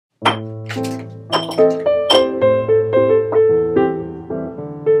Put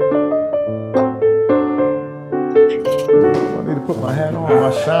my hat on. Am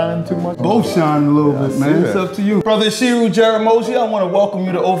I shining too much? Both shine a little bit, man. It's up to you. Brother Heshimu Jaramogi, I want to welcome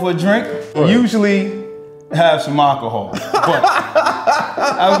you to Over a Drink. Right. Usually have some alcohol, but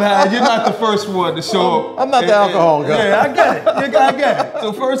you're not the first one to show up. I'm not the alcohol guy. Yeah, I get it. I get it.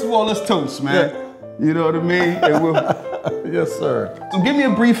 So first of all, let's toast, man. Yeah. You know what I mean? And yes, sir. So give me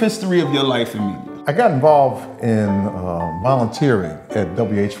a brief history of your life in media. I got involved in volunteering at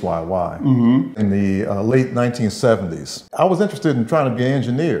WHYY in the late 1970s. I was interested in trying to be an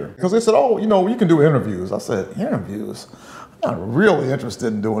engineer because they said, oh, you know, you can do interviews. I said, interviews? I'm not really interested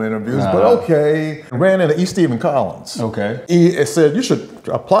in doing interviews, but okay. I ran into E. Stephen Collins. Okay. He said, you should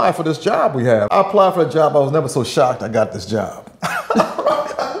apply for this job we have. I applied for the job. I was never so shocked I got this job.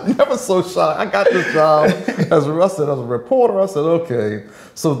 Never so shocked. I got this job as a reporter. I said, okay.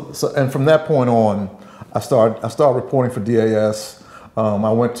 So and from that point on, I started reporting for DAS.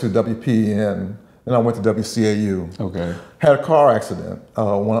 I went to WPN, and I went to WCAU. Okay. Had a car accident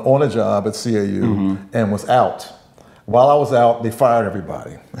on a job at CAU and was out. While I was out, they fired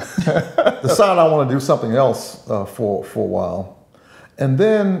everybody. Decided I want to do something else for a while. And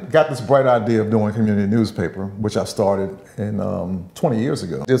then got this bright idea of doing a community newspaper, which I started in 20 years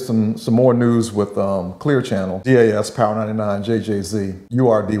ago. Did some more news with Clear Channel, DAS, Power 99, JJZ.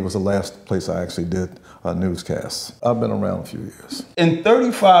 URD was the last place I actually did newscasts. I've been around a few years. In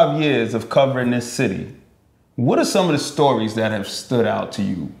 35 years of covering this city, what are some of the stories that have stood out to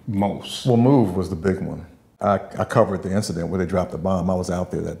you most? Well, Move was the big one. I covered the incident where they dropped the bomb. I was out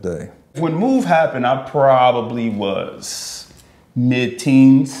there that day. When Move happened, I probably was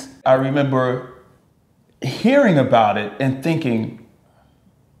mid-teens. I remember hearing about it and thinking,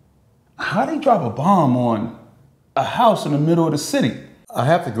 how did they drop a bomb on a house in the middle of the city? I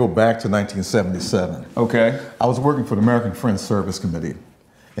have to go back to 1977. Okay. I was working for the American Friends Service Committee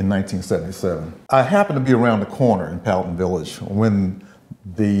in 1977. I happened to be around the corner in Powelton Village when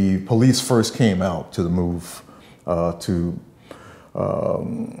the police first came out to the Move to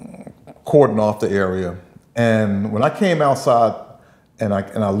cordon off the area. And when I came outside and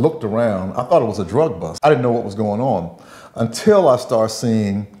I looked around, I thought it was a drug bust. I didn't know what was going on until I started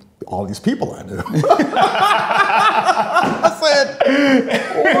seeing all these people I knew. I said,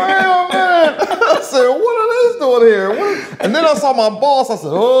 wait a minute. I said, what are these doing here? And then I saw my boss. I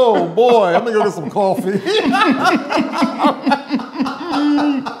said, oh boy, I'm gonna go get some coffee.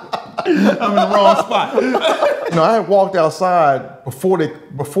 I'm in the wrong spot. You know, I had walked outside before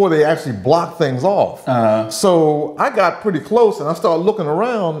they actually blocked things off. So I got pretty close and I started looking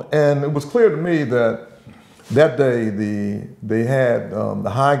around, and it was clear to me that that day they had the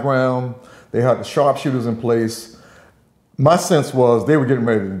high ground, they had the sharpshooters in place. My sense was they were getting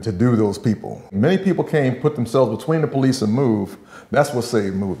ready to do those people. Many people came, put themselves between the police and Move. That's what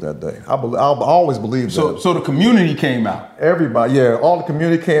saved Move that day. I always believed that. So the community came out? Everybody, yeah. All the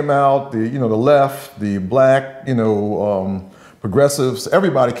community came out, the left, the black, progressives,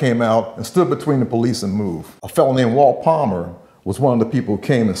 everybody came out and stood between the police and Move. A fellow named Walt Palmer was one of the people who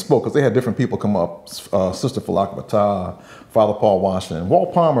came and spoke, because they had different people come up, Sister Falaka Bata, Father Paul Washington.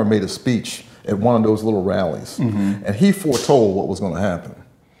 Walt Palmer made a speech at one of those little rallies, and he foretold what was going to happen.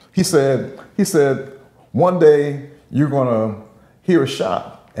 He said, one day you're going to hear a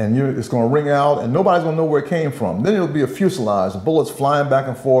shot, and it's going to ring out, and nobody's going to know where it came from. Then it'll be a fuselage, bullets flying back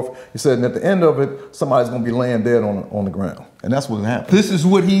and forth. He said, and at the end of it, somebody's going to be laying dead on the ground. And that's what happened. This is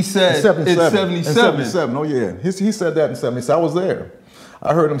what he said in 77. In 77, oh yeah. He said that in 77. I was there.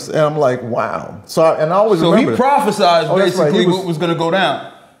 I heard him say, and I'm like, wow. So I always remember. So he prophesied basically what was going to go down.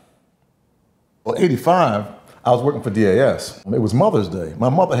 Well, 85, I was working for DAS. It was Mother's Day. My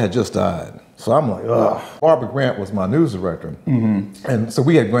mother had just died. So I'm like, ugh. Barbara Grant was my news director. And so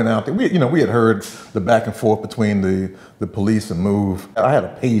we had gone out there. We had heard the back and forth between the police and Move. I had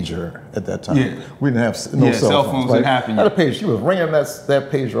a pager at that time. Yeah. We didn't have no cell phones. Didn't happen yet. I had a pager. She was ringing that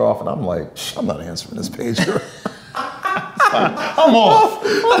pager off, and I'm like, I'm not answering this pager. I'm off.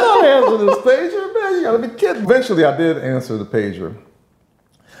 I'm not answering this pager, man. You gotta be kidding. Eventually, I did answer the pager.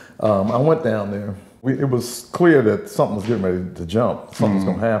 I went down there. It was clear that something was getting ready to jump. Something was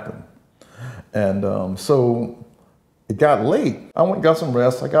going to happen. And so it got late. I went and got some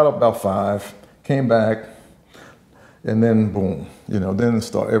rest. I got up about 5, came back, and then boom, then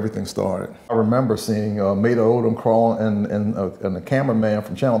everything started. I remember seeing Maida Odom crawling and the cameraman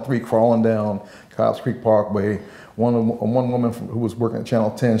from Channel 3 crawling down Cobbs Creek Parkway. One woman who was working at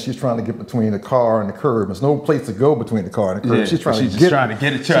Channel 10, she's trying to get between the car and the curb. There's no place to go between the car and the curb. Yeah, she's trying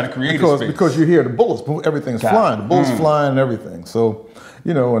to create a space. Because you hear the bullets, everything's flying. The bullets flying and everything. So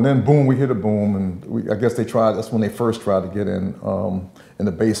you know, and then boom, we hit a boom, and I guess that's when they first tried to get in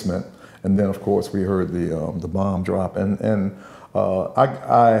the basement. And then, of course, we heard the bomb drop. And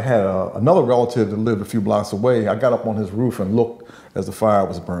I had another relative that lived a few blocks away. I got up on his roof and looked as the fire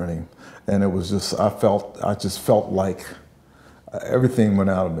was burning. And it was just, I just felt like everything went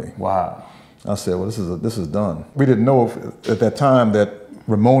out of me. Wow. I said, well, this is done. We didn't know at that time that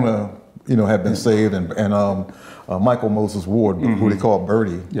Ramona, you know, had been saved, and Michael Moses Ward, who they called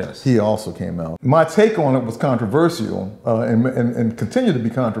Birdie, yes, he also came out. My take on it was controversial and continued to be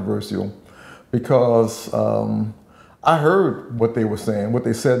controversial because I heard what they were saying, what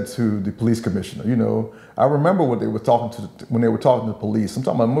they said to the police commissioner. You know, I remember what they were talking to when they were talking to the police. I'm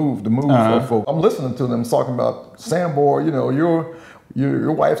talking about the move folks. I'm listening to them talking about Sambor. You know,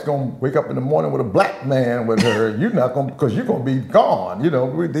 your wife's gonna wake up in the morning with a black man with her. You're not gonna, because you're gonna be gone. You know,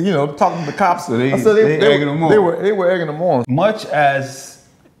 talking to the cops. So they egging them on. They were egging them on. Much as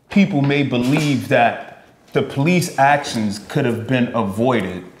people may believe that the police actions could have been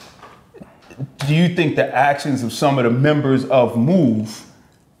avoided, do you think the actions of some of the members of MOVE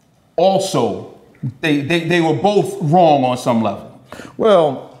also, they were both wrong on some level?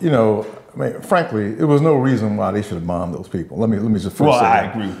 Well, you know, I mean, frankly, there was no reason why they should have bombed those people. Let me just first say I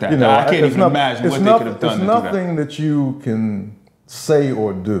that. agree with that. You know, I can't even imagine what they could have done. There's nothing that you can say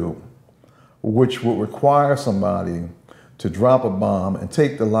or do which would require somebody to drop a bomb and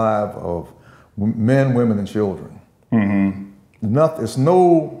take the life of men, women, and children. Nothing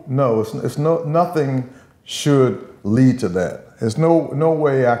should lead to that. There's no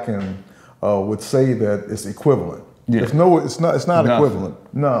way I can would say that it's equivalent. Yeah. It's not equivalent.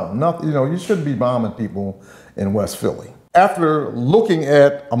 No, nothing. You know, you shouldn't be bombing people in West Philly. After looking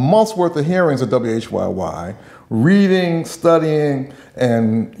at a month's worth of hearings at WHYY, reading, studying,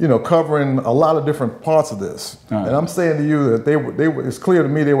 and covering a lot of different parts of this, and I'm saying to you that they were. It's clear to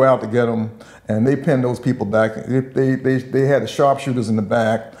me they were out to get them, and they pinned those people back. They had the sharpshooters in the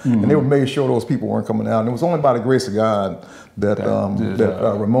back, and they made sure those people weren't coming out. And it was only by the grace of God that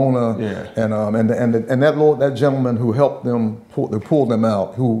Ramona and that gentleman who helped them pull them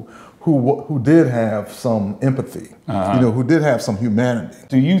out, who did have some empathy, who did have some humanity.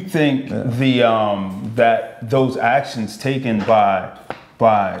 Do you think that those actions taken by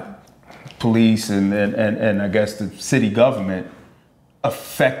police and I guess the city government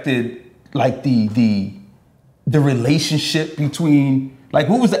affected like the relationship between, like,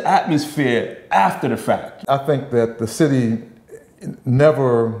 what was the atmosphere after the fact? I think that the city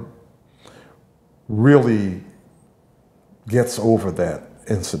never really gets over that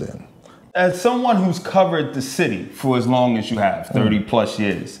incident. As someone who's covered the city for as long as you have, 30 plus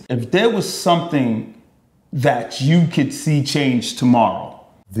years, if there was something that you could see change tomorrow?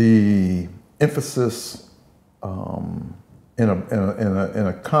 The emphasis in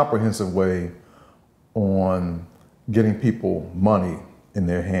a comprehensive way on getting people money in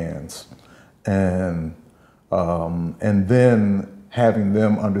their hands, and then having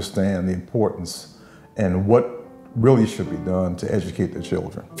them understand the importance and what really should be done to educate their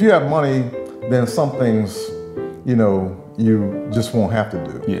children. If you have money, then some things, you just won't have to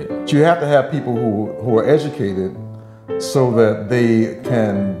do. Yeah. But you have to have people who are educated so that they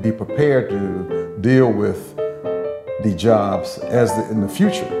can be prepared to deal with the jobs in the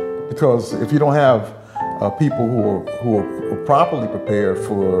future. Because if you don't have people who are properly prepared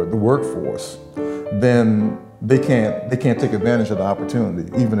for the workforce, then they can't take advantage of the opportunity,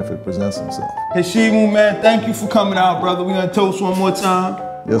 even if it presents itself. Heshimu, man, thank you for coming out, brother. We're gonna toast one more time.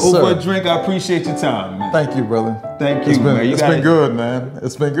 Yes, sir. Over a drink. I appreciate your time, man. Thank you, brother. Thank you, man. It's been good, man.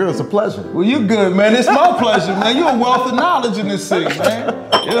 It's been good. It's a pleasure. Well, you're good, man. It's my pleasure, man. You're a wealth of knowledge in this city, man.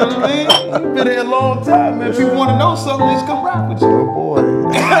 You know what I mean? You've been here a long time, man. If you want to know something, just come rock with you. Oh,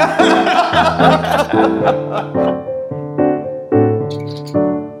 boy.